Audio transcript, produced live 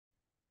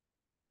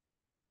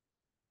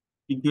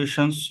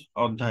Equations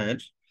অধ্যায়ের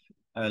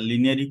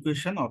linear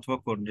equation অথবা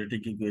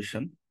quadratic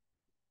equation,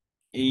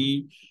 এই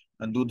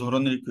দু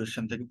ধরনের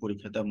ইকুয়েশন থেকে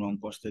পরীক্ষাতে আমরা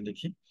অঙ্ক আসতে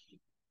দেখি।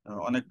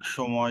 অনেক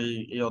সময়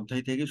এই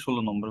অধ্যায় থেকে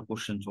 16 নম্বর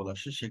কোশ্চেন চলে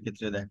আসে।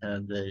 সেক্ষেত্রে দেখা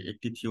যায়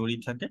একটি থিওরি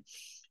থাকে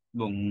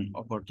এবং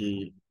অপরটি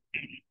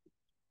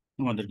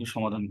আমাদেরকে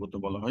সমাধান করতে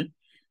বলা হয়।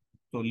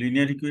 তো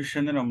লিনিয়ার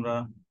ইকুয়েশনের আমরা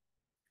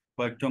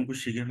কয়েকটি অঙ্ক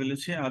শিখে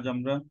ফেলেছি। আজ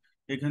আমরা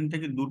এখান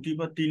থেকে দুটি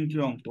বা তিনটি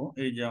অঙ্ক,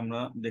 এই যে আমরা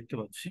দেখতে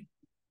পাচ্ছি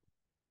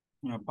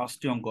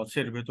 5টি অঙ্ক আছে,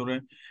 এর ভেতরে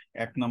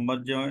 1 নাম্বার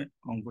যে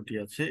অঙ্কটি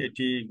আছে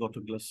এটি গত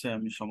ক্লাসে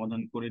আমি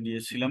সমাধান করে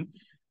দিয়েছিলাম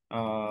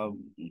আহ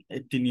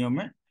একটি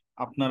নিয়মে।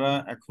 আপনারা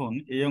এখন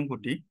এই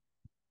অঙ্কটি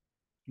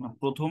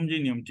প্রথম যে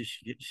নিয়মটি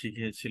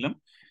শিখিয়েছিলাম,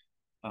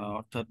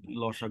 অর্থাৎ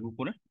লসাগু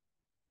করে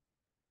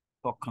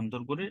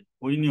পক্ষান্তর করে,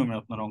 ওই নিয়মে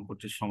আপনারা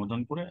অঙ্কটির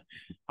সমাধান করে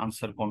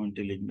আনসার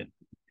কমেন্টে লিখবেন।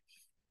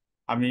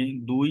 আমি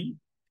 2,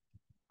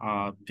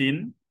 3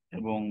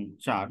 এবং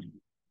 4,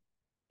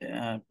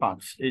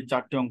 5 এই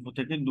 4টি অঙ্ক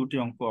থেকে দুটি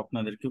অঙ্ক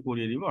আপনাদেরকে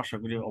করিয়ে দিব। আশা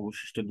করি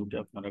অবশিষ্ট দুটি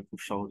আপনারা খুব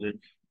সহজে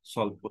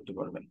সলভ করতে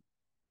পারবেন।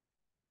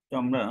 তো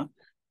আমরা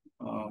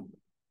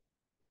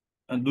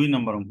 2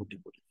 নাম্বার অঙ্কটি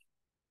করি।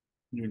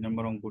 2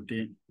 নাম্বার অঙ্কটি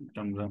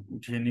আমরা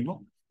উঠিয়ে নিব।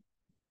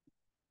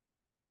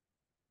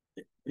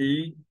 এই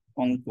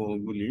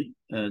অঙ্কগুলি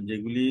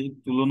যেগুলি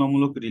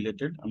তুলনামূলক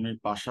রিলেটেড আমি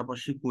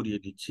পাশাপাশি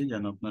করিয়ে দিচ্ছি,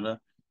 যেন আপনারা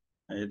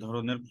এই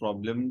ধরনের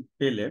প্রবলেম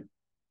পেলে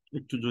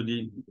একটু যদি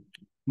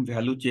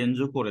ভ্যালু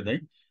চেঞ্জও করে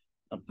দেয়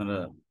আপনারা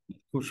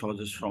খুব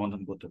সহজে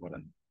সমাধান করতে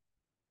পারেন।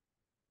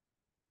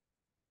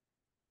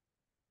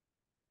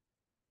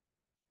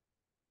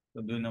 তো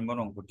 2 নাম্বার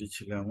অঙ্কটি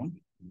ছিল এমন: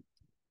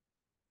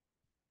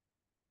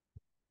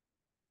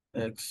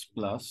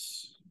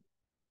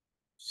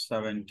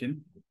 x+17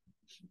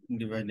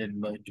 divided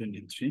by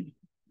 23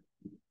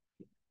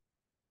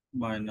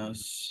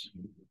 minus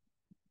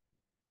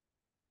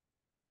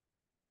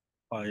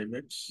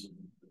 5x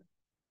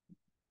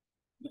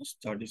plus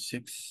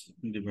 36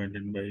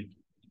 divided by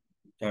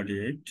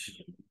 38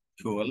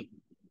 equal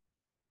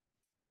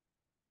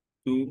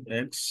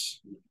 2x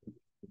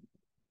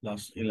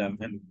plus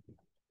 11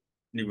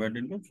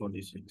 divided by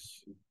 46।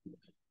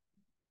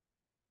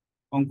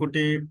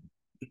 অঙ্কটি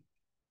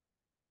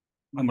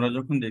আমরা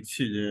যখন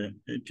দেখছি যে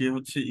এটি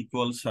হচ্ছে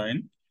ইকুয়াল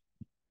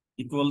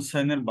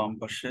সাইনের বাম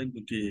পাশে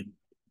দুটি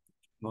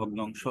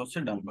ভগ্নাংশ আছে,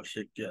 ডান পাশে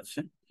একটি আছে।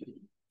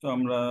 তো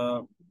আমরা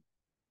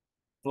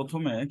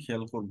প্রথমে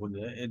খেয়াল করব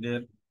যে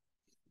এদের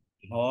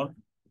হর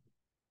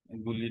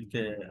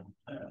গুলিতে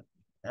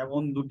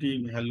এমন দুটি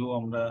ভ্যালু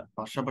আমরা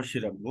পাশাপাশি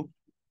রাখবো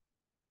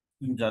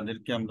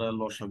যাদেরকে আমরা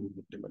লসাগু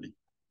করতে পারি।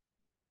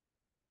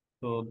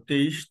 তো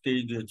 23,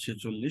 23 2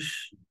 46,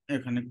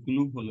 এখানে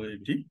ক্লু হলো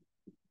এটি,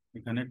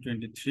 এখানে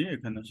 23,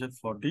 এখানে আছে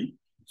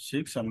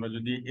 46। আমরা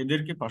যদি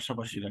এদেরকে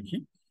পাশাপাশি রাখি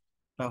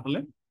তাহলে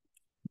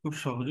খুব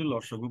সহজে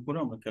লসাগু করে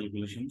আমরা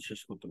ক্যালকুলেশন শেষ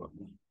করতে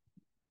পারবো।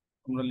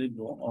 আমরা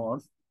লিখবো অর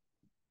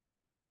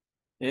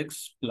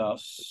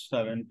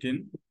x+17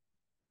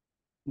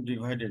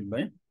 ডিভাইডেড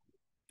বাই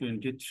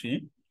 23।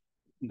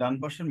 ডান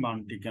পাশের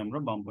মানটিকে আমরা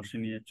বাম পাশে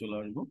নিয়ে চলে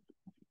আসবো,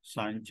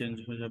 সাইন চেঞ্জ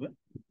হয়ে যাবে।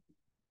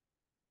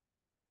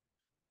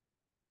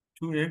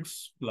 2x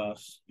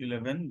plus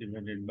 11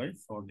 divided by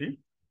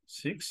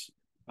 46,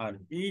 আর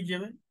এই যে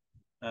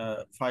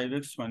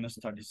 5x minus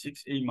 36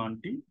 এই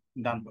মানটি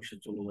ডান পাশে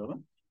চলে যাবে,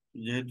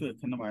 যেহেতু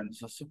এখানে মাইনাস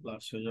আছে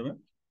প্লাস হয়ে যাবে।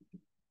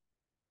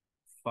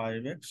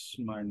 5x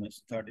minus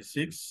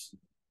 36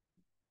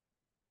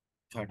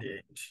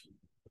 38।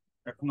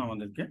 এখন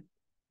আমাদেরকে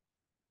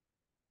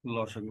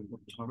লসাগু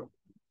করতে হবে।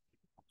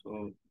 তো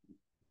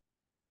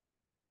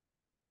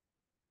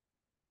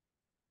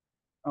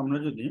আমরা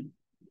যদি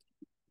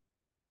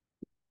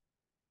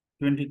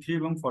 23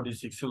 এবং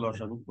 46 এর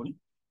লসাগু করি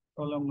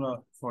তাহলে আমরা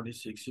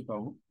 46ই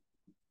পাবো।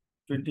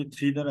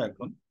 23 দ্বারা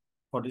এখন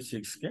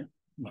 46 কে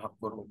ভাগ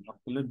করবো, ভাগ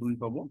করলে 2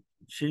 পাবো।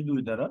 সেই 2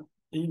 দ্বারা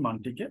এই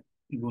মানটিকে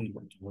গুণ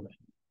করতে হবে।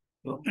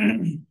 তো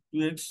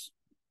 2x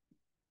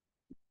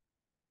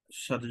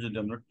সাথে যদি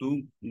আমরা 2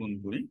 গুণ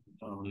করি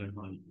তাহলে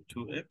হয়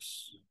 2x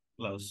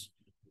প্লাস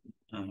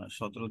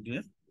 17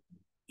 দিয়ে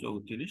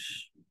 34।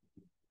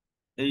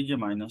 এই যে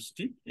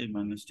মাইনাসটি, এই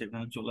মাইনাসটি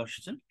এখানে চলে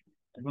আসছে।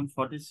 এখন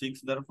 46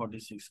 দ্বারা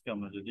 46 কে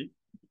আমরা যদি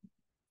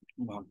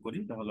ভাগ করি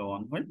তাহলে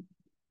 1 হয়।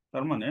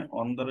 তার মানে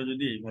 1 দ্বারা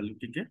যদি এই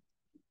ভ্যালুটিকে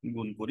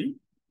গুণ করি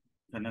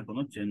এখানে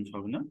কোনো চেঞ্জ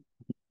হবে না।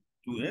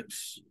 2x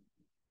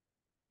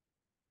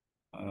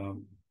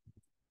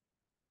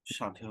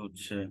সাথে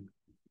হচ্ছে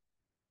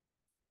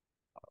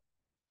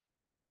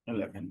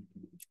 11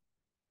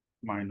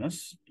 মাইনাস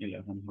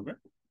 11 হবে,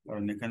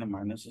 কারণ এখানে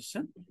মাইনাস আছে,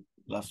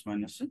 প্লাস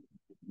মাইনাসে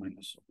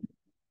মাইনাস হবে।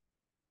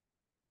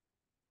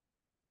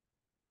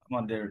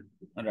 আমাদের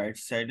রাইট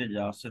সাইডে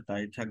যা আছে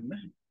তাই থাকবে,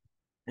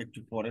 একটু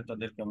পরে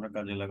তাদেরকে আমরা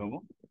কাজে লাগাবো।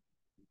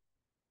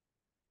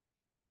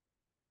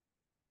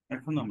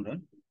 এখন আমরা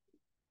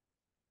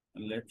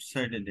লেফট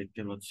সাইডে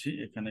দেখতে পাচ্ছি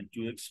এখানে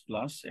 2x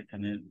প্লাস,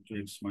 এখানে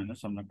 2x মাইনাস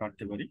আমরা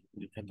কাটতে পারি,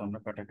 পরীক্ষাতে আমরা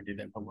কাটাকাটি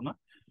দেখাবো না।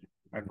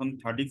 এখন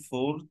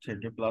 34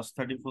 থেকে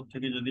 +34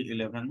 থেকে যদি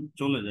 11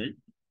 চলে যায়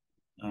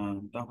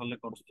তাহলে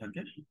কত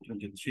থাকে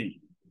 23।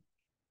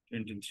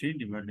 23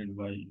 divided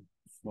by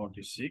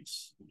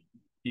 46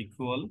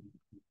 equal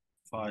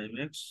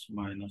 5x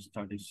minus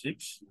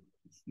 36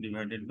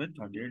 divided by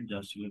 38 যা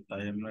ছিল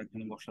তাই আমরা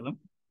এখানে বসালাম।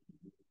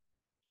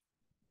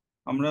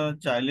 আমরা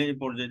চাইলে এই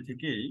পর্যায়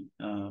থেকেই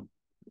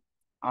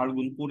আর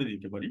গুণ করে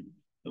দিতে পারি,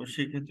 তবে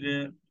সেক্ষেত্রে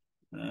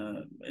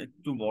আহ,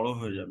 একটু বড়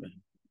হয়ে যাবে।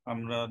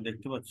 আমরা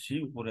দেখতে পাচ্ছি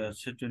উপরে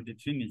আছে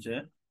 23, নিচে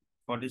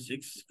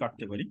 46,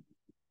 কাটতে পারি।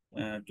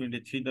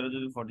 23 দ্বারা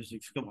যদি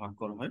 46 কে ভাগ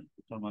করা হয়,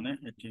 তার মানে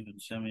এটি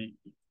হচ্ছে, আমি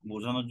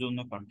বোঝানোর জন্য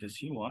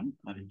কাটতেছি 1,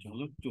 আর এটি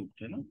হলো 2,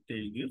 তাই না?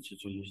 23 দিয়ে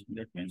 46,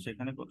 দ্যাট মিনস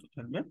এখানে কত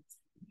থাকবে?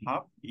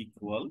 Half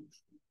equal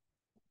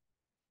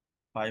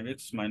 5x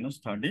minus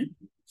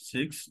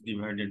 36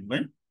 divided by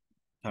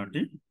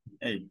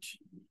 38।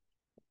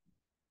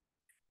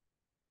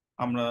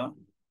 আমরা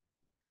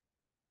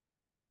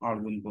আর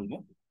গুণ করবো।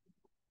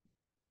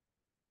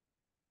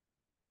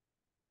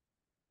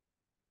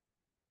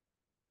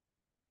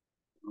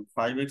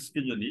 5x কে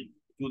যদি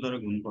 2 দ্বারা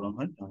গুণ করা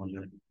হয় তাহলে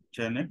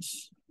 10x,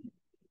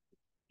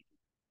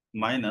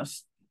 মাইনাস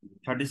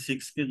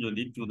 36 কে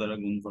যদি 2 দ্বারা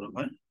গুণ করা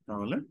হয়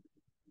তাহলে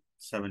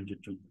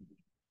 72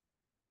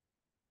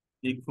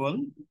 ইকুয়াল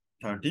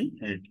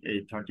 38। এই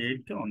 38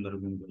 কে অন দ্বারা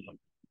গুণ করলাম।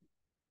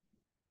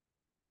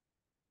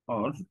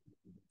 আর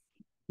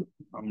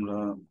আমরা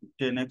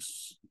 10x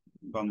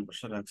বাম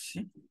পাশে রাখছি,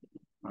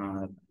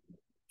 আর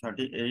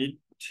 38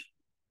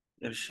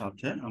 এর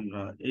সাথে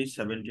আমরা এই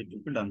 72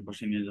 কে ডান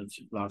পাশে নিয়ে যাচ্ছি,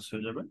 প্লাস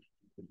হয়ে যাবে।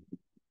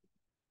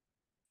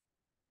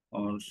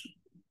 আর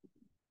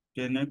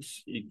 10x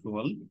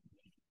ইকুয়াল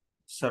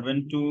 7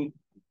 টু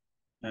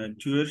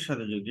 2 এর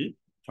সাথে যদি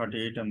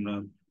 38 আমরা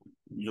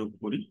যোগ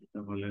করি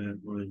তাহলে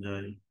হয়ে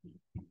যায়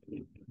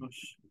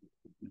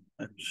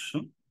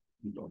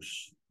 110।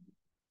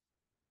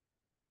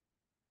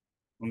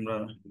 আমরা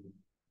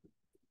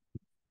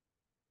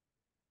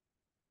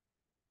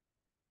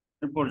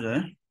এ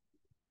পর্যায়ে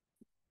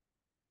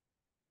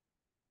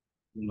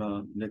আমরা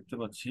দেখতে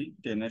পাচ্ছি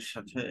 10 এর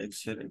সাথে x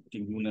এর একটি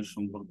গুণের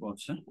সম্পর্ক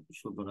আছে।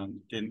 সুতরাং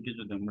 10 কে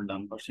যদি আমরা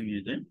ডান পাশে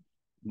নিয়ে যাই,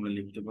 আমরা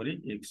লিখতে পারি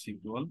x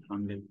ইকুয়াল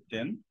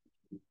 110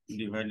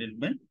 ডিভাইডেড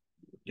বাই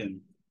 10।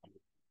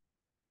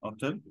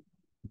 অর্থাৎ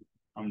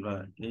আমরা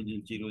এই যে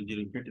 0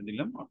 0 কেটে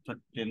দিলাম, অর্থাৎ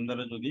 10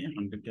 দ্বারা যদি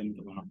 110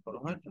 কে ভাগ করা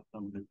হয় তাহলে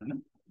আমরা এখানে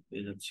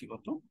পেয়ে যাচ্ছি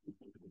কত?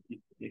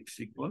 x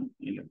equal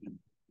 11।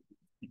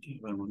 এটি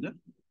হবে আমাদের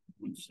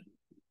answer।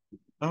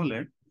 তাহলে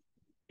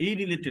এই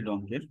রিলেটেড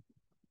অঙ্কের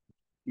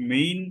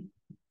মেইন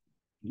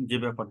যে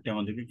ব্যাপারটি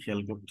আমাদেরকে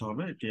খেয়াল করতে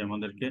হবে, এটি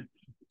আমাদেরকে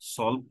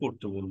সলভ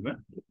করতে বলবে।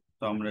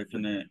 তো আমরা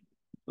এখানে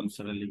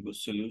কনসিডার লিখব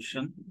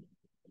সলিউশন।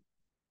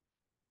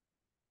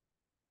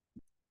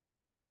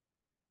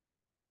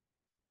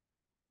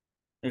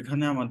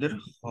 এখানে আমাদের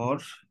হর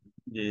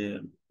যে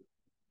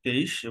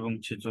 23 এবং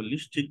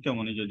 46, ঠিক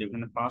তেমনই যদি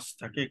এখানে 5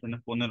 থাকে, এখানে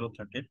 15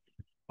 থাকে,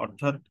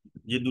 অর্থাৎ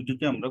যে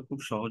দুটিকে আমরা খুব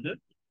সহজে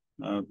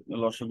আহ,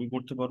 লসাগু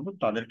করতে পারবো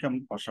তাদেরকে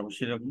আমরা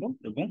পাশাপাশি রাখবো,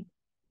 এবং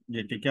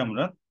যেটিকে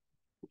আমরা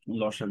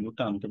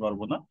লসাগুতে আনতে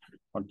পারবো না,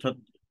 অর্থাৎ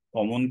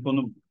কমন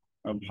কোনো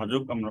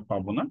ভাজক আমরা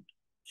পাবো না,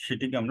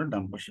 সেটিকে আমরা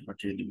ডান পাশে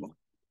পাঠিয়ে দিব।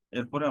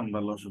 এরপরে আমরা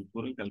লসাগু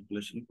করে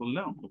ক্যালকুলেশন করলে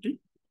অঙ্কটি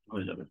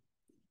হয়ে যাবে।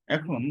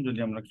 এখন যদি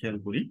আমরা খেয়াল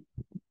করি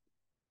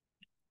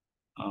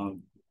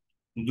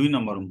 2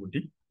 নম্বর অঙ্কটি,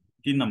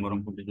 3 নম্বর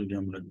অঙ্কটি যদি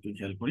আমরা একটু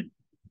খেয়াল করি,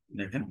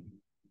 দেখেন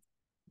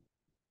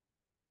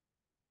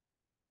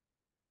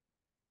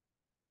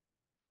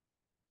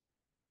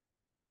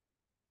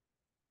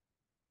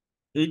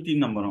এই 3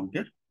 নম্বর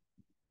অঙ্কের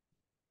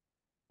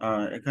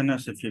এখানে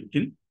আছে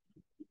 15,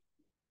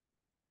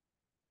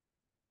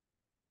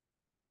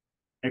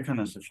 এখানে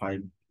আছে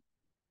 5।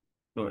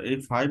 তো এই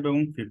 5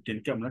 এবং 15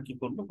 কে আমরা কি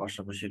করবো?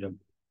 পাশাপাশি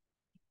রাখবো,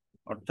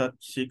 অর্থাৎ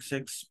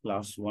 6x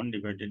প্লাস 1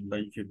 ডিভাইডেড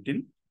বাই 15।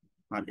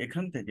 আর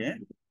এখান থেকে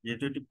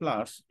যেহেতু এটি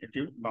প্লাস, এটি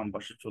বাম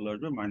পাশে চলে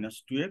আসবে,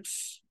 -2x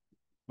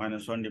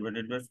মাইনাস 1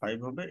 ডিভাইডেড বাই 5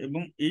 হবে,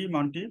 এবং এই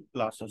মানটি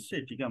প্লাস আসছে,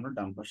 এটিকে আমরা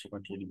ডান পাশে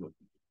পাঠিয়ে দিব।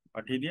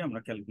 পাঠিয়ে দিয়ে আমরা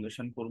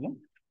ক্যালকুলেশন করব।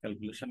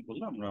 ক্যালকুলেশন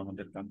করলে আমরা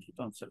আমাদের কাঙ্ক্ষিত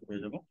আনসার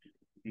পেয়ে যাব।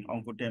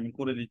 অঙ্কটি আমি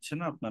করে দিচ্ছি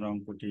না, আপনারা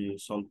অঙ্কটি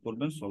সলভ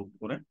করবেন, সলভ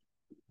করে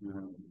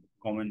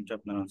কমেন্টে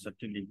আপনার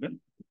আনসারটি লিখবেন।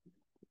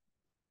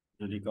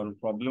 যদি কারো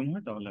প্রবলেম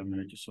হয় তাহলে আমি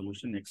এটি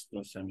সলিউশন নেক্সট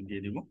ক্লাসে আমি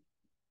দিয়ে দিব।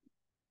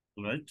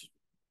 রাইট,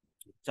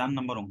 4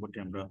 নম্বর অঙ্কটি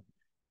আমরা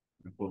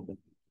করব।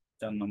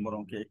 4 নম্বর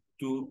অঙ্কে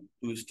একটু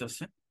টুইস্ট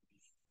আছে,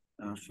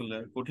 আসলে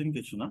কঠিন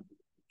কিছু না,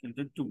 কিন্তু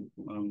একটু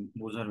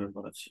বোঝার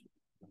ব্যাপার আছে।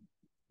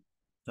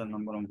 4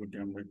 নম্বর অঙ্কটি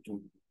আমরা একটু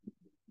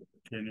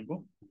খেয়ে নেব।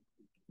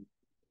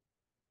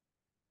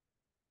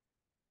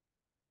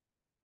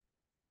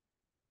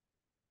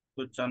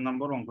 তো 4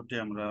 নম্বর অঙ্কটি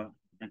আমরা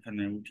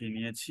এখানে উঠিয়ে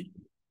নিয়েছি।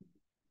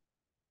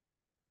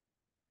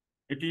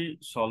 এটি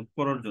সলভ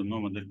করার জন্য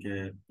আমাদেরকে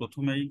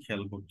প্রথমেই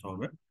খেয়াল করতে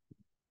হবে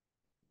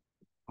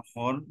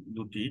হর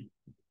দুটি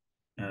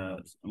আহ,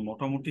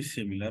 মোটামুটি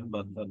সিমিলার, বা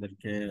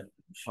তাদেরকে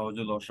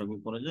সহজে লসাগু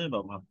করা যায় বা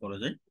ভাগ করা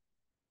যায়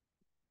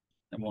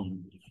এমন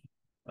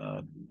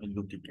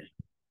দুটিকে।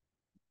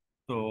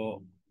 তো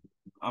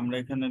আমরা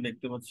এখানে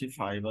দেখতে পাচ্ছি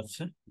 5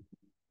 আছে,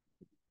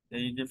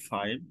 এই যে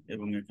 5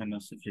 এবং এখানে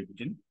আছে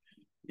 15,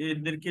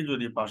 এদেরকে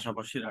যদি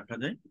পাশাপাশি রাখা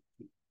যায়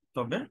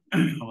তবে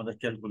আমাদের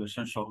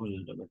ক্যালকুলেশন সহজ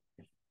হয়ে যাবে।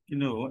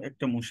 কিন্তু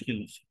একটা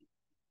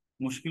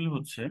মুশকিল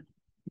হচ্ছে,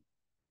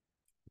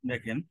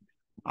 দেখেন,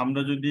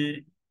 আমরা যদি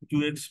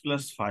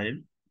 2x+5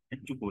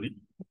 একটু করি,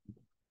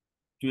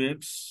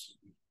 2x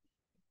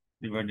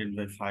ডিভাইডেড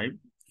বাই 5,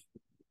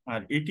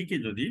 আর এটিকে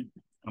যদি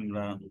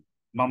আমরা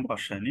বাম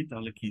পাশে আনি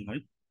তাহলে কি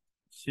হয়,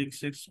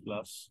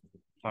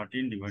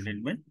 6x+13 ডিভাইডেড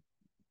বাই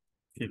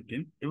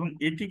 15, এবং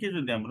এটিকে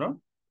যদি আমরা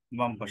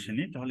বাম পাশে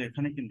নিই তাহলে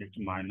এখানে কিন্তু একটি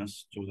মাইনাস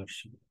চলে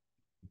আসছে,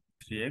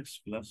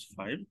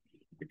 3x+5।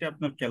 এটা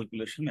আপনার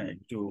ক্যালকুলেশনে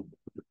একটু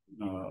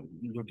আহ,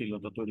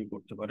 জটিলতা তৈরি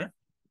করতে পারে,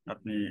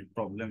 আপনি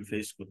প্রবলেম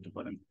ফেস করতে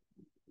পারেন।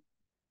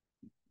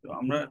 তো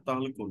আমরা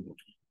তাহলে করব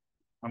কি?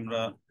 আমরা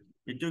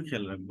এটাও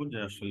খেয়াল রাখবো যে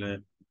আসলে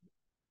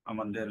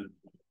আমাদের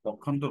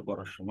পক্ষান্তর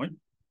করার সময়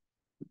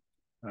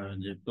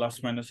যে প্লাস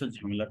মাইনাসের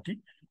ঝামেলাটি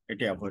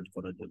এটা অ্যাভয়েড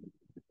করা যাবে।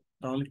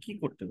 তাহলে কি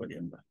করতে পারি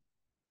আমরা?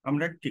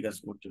 আমরা একটি কাজ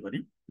করতে পারি,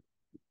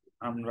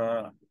 আমরা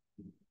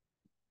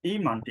এই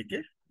মানটিকে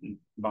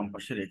বাম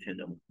পাশে রেখে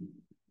যাব।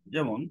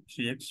 যেমন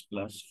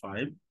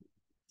 3x+5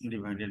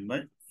 divided by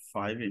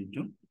 5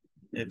 into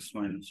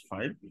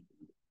x-5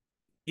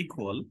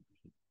 equal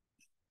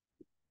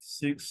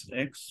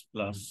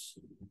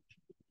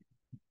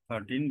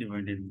 6x+13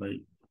 divided by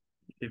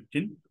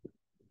 15।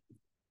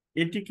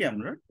 এটিকে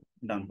আমরা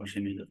ডান পাশে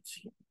নিয়ে যাচ্ছি,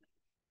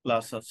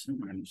 প্লাস আছে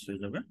মাইনাস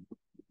হয়ে যাবে,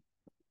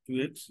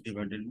 2x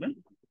ডিভাইডেড বাই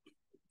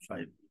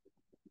 5।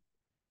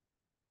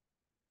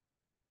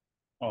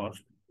 আর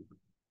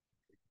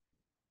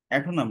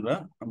এখন আমরা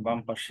বাম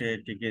পাশে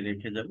এটিকে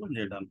রেখে যাব,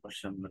 যে ডান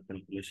পাশে আমরা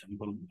ক্যালকুলেশন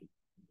করব।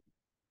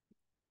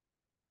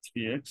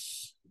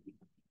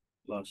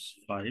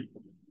 3x+5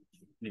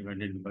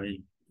 divided by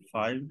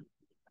 5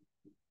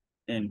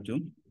 into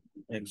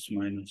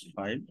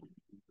x-5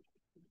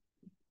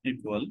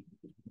 equal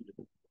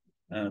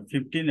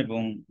 15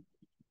 এবং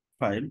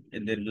 5,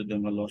 এদের যদি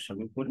আমরা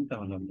লসাগু করি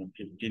তাহলে আমরা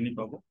 15ই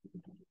পাবো।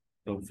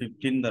 তো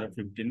 15 দ্বারা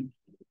 15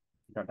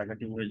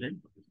 কাটাকাটি হয়ে যায়,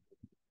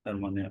 তার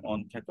মানে অন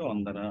থাকে, অন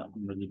দ্বারা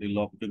আমরা যদি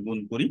লবকে গুণ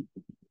করি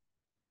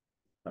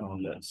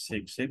তাহলে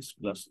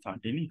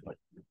 6x+13ই হয়।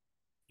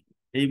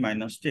 এই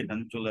মাইনাসটি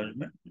এখানে চলে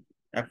আসবে।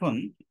 এখন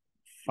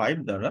 5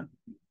 দ্বারা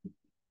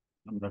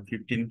আমরা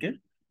 15কে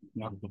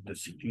ভাগ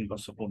করতেছি,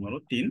 3×15,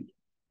 3,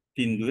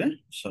 3×2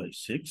 6,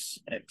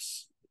 6x,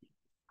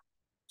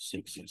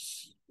 6s।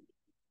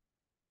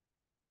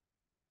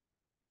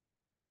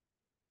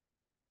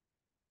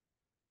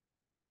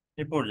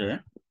 এ পর্যায়ে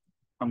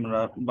আমরা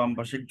বাম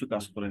পাশে একটু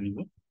কাজ করে নিব।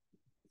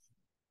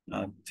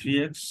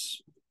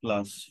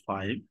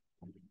 3x+5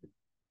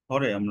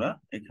 পরে আমরা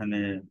এখানে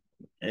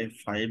এই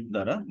 5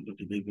 দ্বারা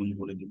দুটিকে গুণ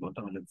করে দিব,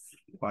 তাহলে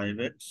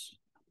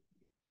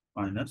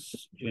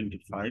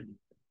 5x-25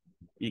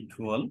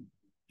 ইকুয়াল,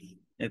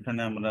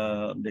 এখানে আমরা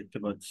দেখতে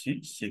পাচ্ছি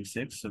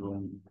 6x এবং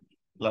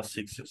প্লাস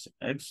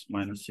 6x,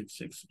 মাইনাস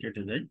 6x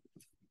কেটে যায়,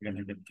 এখানে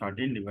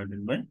 13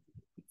 ডিভাইডেড বাই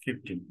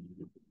 15।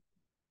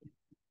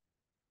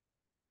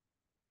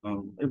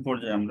 এই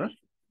পর্যায়ে আমরা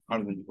আর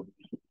গুণ করব।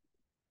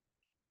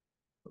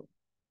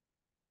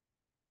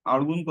 আর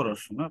গুণ করার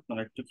সময়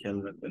আপনারা একটু খেয়াল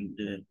রাখবেন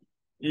যে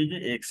এই যে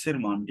এক্স এর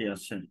মানটি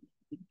আছে,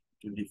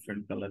 একটু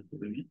ডিফারেন্ট কালার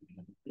করে নিই,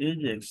 এই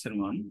যে এক্স এর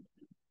মান,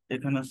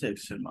 এখানে আছে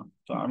এক্স এর মান।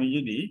 তো আমি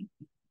যদি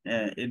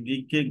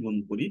এদিকে গুণ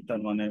করি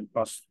তার মানে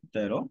 5,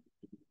 13,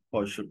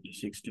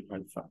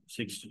 65,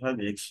 65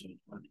 এক্স,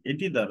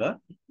 এটি দ্বারা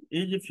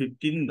এই যে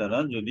 15 দ্বারা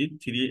যদি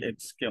 3x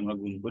কে আমরা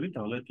গুণ করি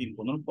তাহলে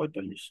 3×15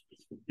 45।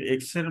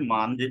 এক্স এর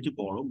মান যেটি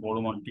বড় বড়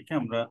মানটিকে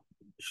আমরা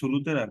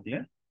শুরুতে রাখলে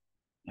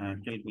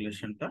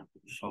ক্যালকুলেশনটা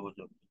সহজ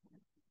হবে।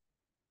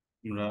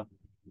 আমরা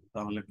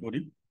তাহলে করি,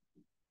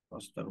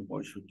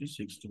 5×65,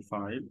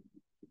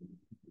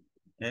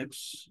 65x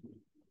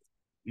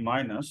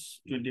মাইনাস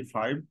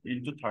 25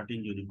 ইন্টু 13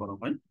 যদি করা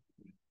হয়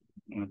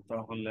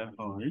তাহলে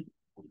হয়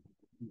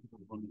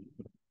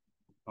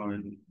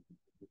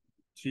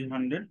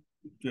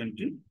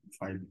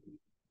 325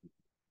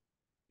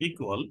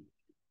 ইকুয়াল।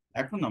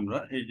 এখন আমরা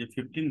এই যে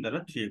 15 দ্বারা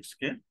 3x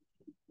কে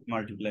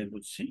মাল্টিপ্লাই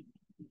করছি,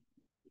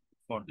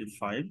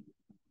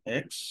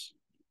 45x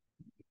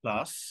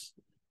প্লাস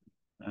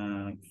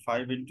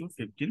 5 ইন্টু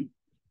 15,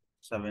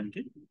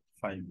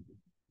 75।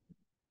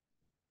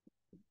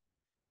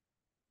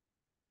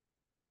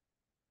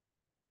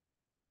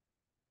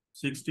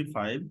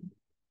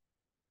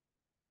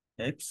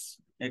 65x,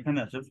 এখানে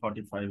আছে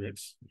 45x।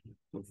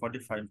 তো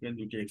 45 কে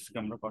দুটি x কে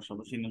আমরা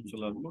পাশাপাশি নিয়ে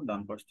চলে আসবো,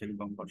 ডান পাশ থেকে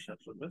বাম পাশে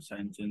আসবে,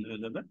 সাইন চেঞ্জ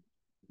হয়ে যাবে,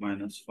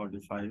 মাইনাস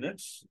 45x।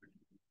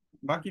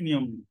 বাকি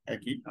নিয়ম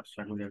একই,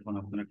 আশা করি এখন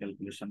আপনারা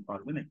ক্যালকুলেশন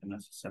পারবেন। এখানে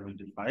আছে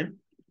 75,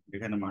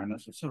 এখানে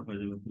মাইনাস আছে, হয়ে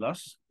যাবে প্লাস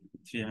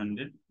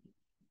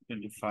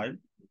 325।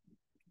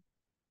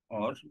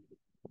 আর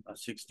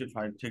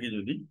 65 থেকে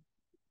যদি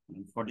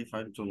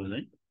 45 চলে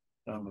যায়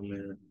তাহলে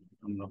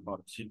আমরা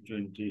পাচ্ছি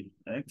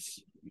 20x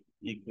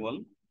equal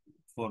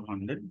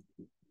 400,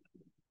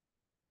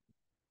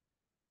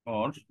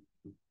 or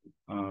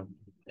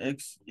x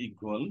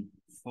equal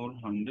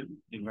 400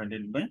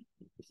 divided by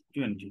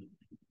 20।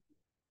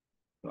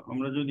 তো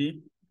আমরা যদি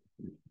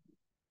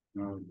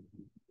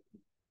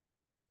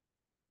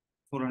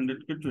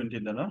 400-কে 20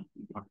 দ্বারা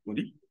ভাগ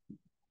করি,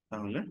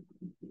 তাহলে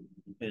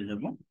পেয়ে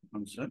যাব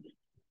আনসার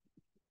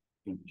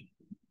 20।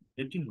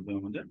 এটি হবে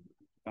আমাদের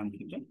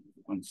কাঙ্ক্ষিত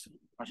আনসার।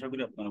 আশা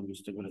করি আপনারা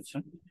বুঝতে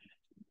পেরেছেন।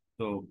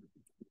 তো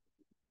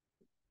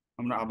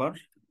আমরা আবার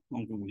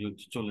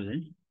অঙ্কগুলোতে চলে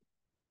যাই।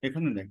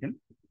 এখানে দেখেন,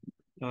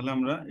 তাহলে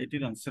আমরা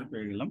এটির আনসার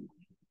পেয়ে গেলাম।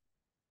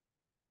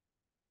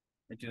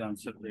 এটির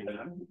আনসার পেয়ে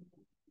গেলাম,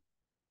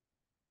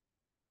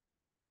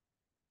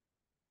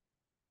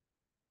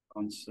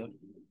 আনসার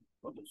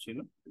কত ছিল?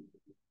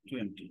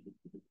 20।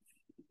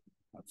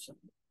 আচ্ছা,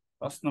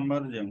 5 নম্বর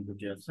যে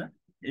অঙ্কটি আছে,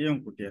 এই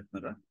অঙ্কটি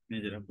আপনারা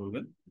নিজেরা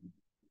করবেন।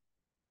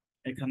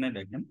 এখানে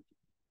দেখেন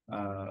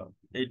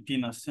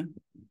 18 আছে,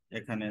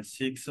 এখানে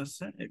 6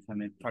 আছে,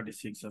 এখানে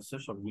 36 আছে,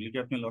 সবগুলিকে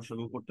আপনি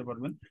লসাগু করতে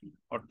পারবেন।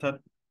 অর্থাৎ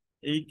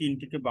এই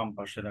তিনটিকে বাম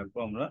পাশে রাখবো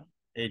আমরা।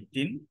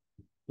 18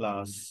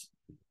 প্লাস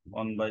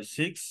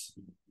 1/6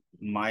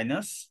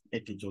 মাইনাস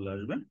এটি চলে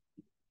আসবে।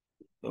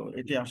 তো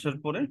এটি আসার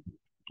পরে,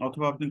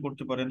 অথবা আপনি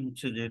করতে পারেন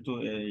হচ্ছে, যেহেতু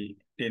এই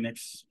 10x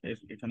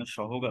এখানে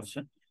সহগ আছে,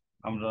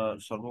 আমরা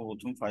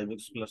সর্বপ্রথম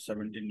 5x প্লাস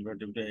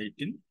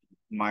 17/18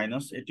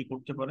 মাইনাস এটি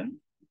করতে পারেন,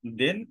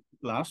 দেন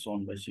প্লাস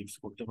 1/6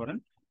 করতে পারেন।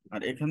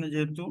 আর এখানে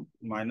যেহেতু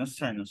মাইনাস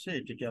সাইন আছে,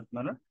 এটিকে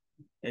আপনারা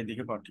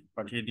এদিকে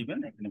পাঠিয়ে দিবেন,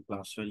 এখানে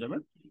প্লাস হয়ে যাবে।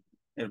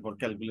 এরপর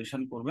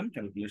ক্যালকুলেশন করবেন,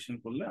 ক্যালকুলেশন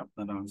করলে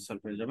আপনারা আনসার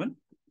পেয়ে যাবেন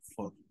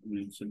 4। আমি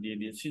আনসার দিয়ে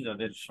দিয়েছি,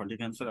 যাদের সঠিক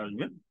অ্যান্সার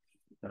আসবে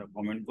তারা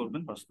কমেন্ট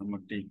করবেন 5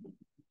 নম্বরটি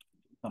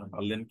তারা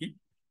পারলেন কি।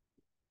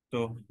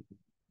 তো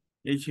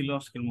এই ছিল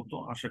আজকের মতো।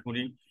 আশা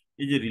করি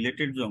এই যে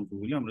রিলেটেড যে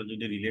অঙ্কগুলি, আমরা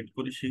যদি রিলেট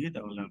করে শিখি,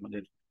 তাহলে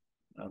আমাদের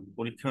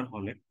পরীক্ষার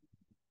হলে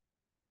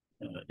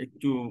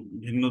একটু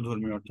ভিন্ন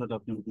ধর্মী, অর্থাৎ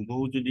আপনি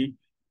হুবহু যদি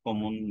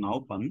কমন নাও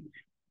পান,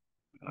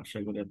 আশা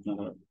করি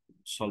আপনারা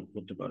সলভ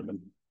করতে পারবেন।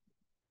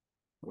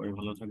 সবাই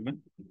ভালো থাকবেন।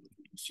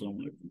 আসসালামু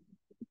আলাইকুম।